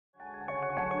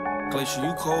Glacier,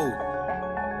 you cold.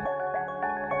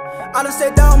 I done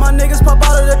stayed down, my niggas pop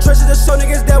out of the trenches to show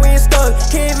niggas that we ain't stuck.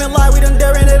 Can't even lie, we done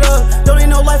daring it up. Don't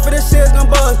need no life for this shit, it's gon'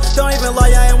 buzz. Don't even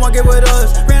lie, I ain't wanna get with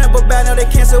us. Ran up a bad, now they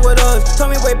can't sit with us.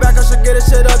 Told me way back I should get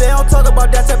this shit up. They don't talk about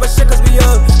that type of shit cause we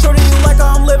up. Shorty, you like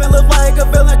how I'm living, live like a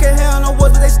villain. Can't hear no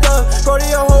words but they stuck.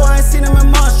 Brody, your hoe, I ain't seen him in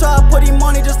months. Try to put him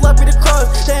money, just left me to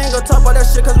crust. They ain't gon' talk about that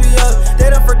shit cause we up. They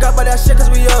done forgot about that shit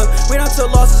cause we up. We done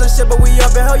took losses and shit but we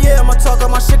up. And hell yeah, I'ma talk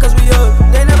on my shit cause we up.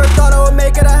 They never thought I would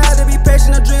make it, I had to be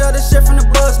patient and dream of this shit from the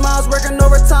buzz. Miles working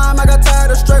overtime, I got tired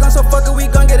of struggling, so fuck it, we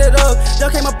gon' get it up. Y'all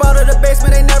came up out of the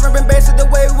basement, they never been basic. The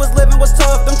way we was living was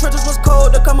tough, them trenches was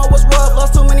cold, the come up was rough.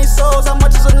 Lost too many souls, how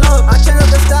much is enough? I changed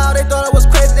up the style, they thought I was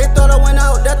crazy, they thought I went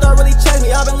out. That thought really changed me,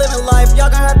 I've been living life,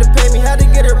 y'all gon' have to pay me. Had to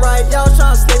get it right, y'all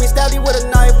tryna slay me. Stab me with a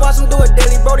knife, watch them do it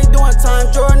daily. Brody doing time,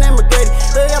 Jordan and McGrady.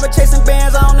 Lately I've been chasing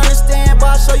bands, I don't understand,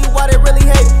 but I'll show you why they really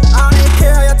hate. I don't even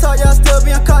care how y'all talk, y'all still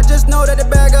being caught. Just know that the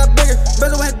bag got bigger.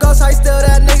 Benzo went ghost, how you still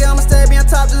that nigga? I'ma stay being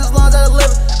top just as long as I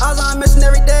live. I was on a mission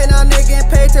every day, now nigga getting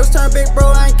paid. Tables turn big,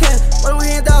 bro, I ain't kidding. But when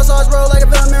hands down, so I was roll like a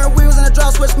villain mirror. We was in the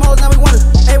drop, switch modes, now we winning.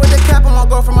 Ain't with the cap, I'm gon'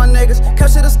 go for my niggas.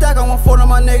 Catch shit a stack, I want 4 on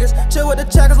my niggas. Chill with the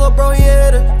checkers, little bro, he a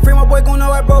hitter. Free my boy, gon'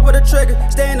 know I bro, put a trigger.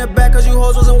 Stay in the back, cause you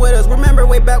hoes wasn't with us. Remember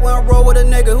way back when I rolled with a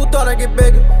nigga who thought I'd get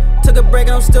bigger. Took a break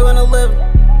and I'm still gonna live.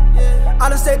 I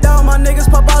done stayed down, my niggas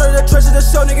pop out of the trenches to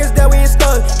show niggas that we ain't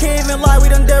stuck. Can't even lie, we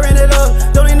done daring it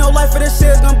up. Don't need no life for this shit,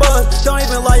 it's gon' buzz. Don't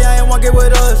even lie, I ain't wanna get with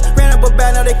us. Ran up a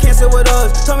bad, now they can't sit with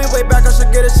us. Told me way back I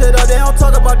should get this shit up. They don't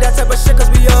talk about that type of shit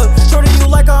cause we up. Shorty, you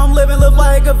like how I'm living, live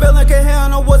like a villain. Can't hear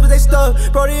no words but they stuck.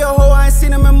 Brody, your hoe, I ain't seen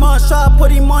him in months. Try to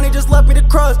put him money, just left me to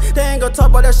crust. They ain't gon'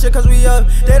 talk about that shit cause we up.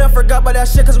 They done forgot about that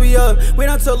shit cause we up. We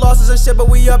done took losses and shit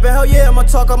but we up. And hell yeah, I'ma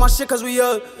talk on my shit cause we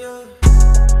up.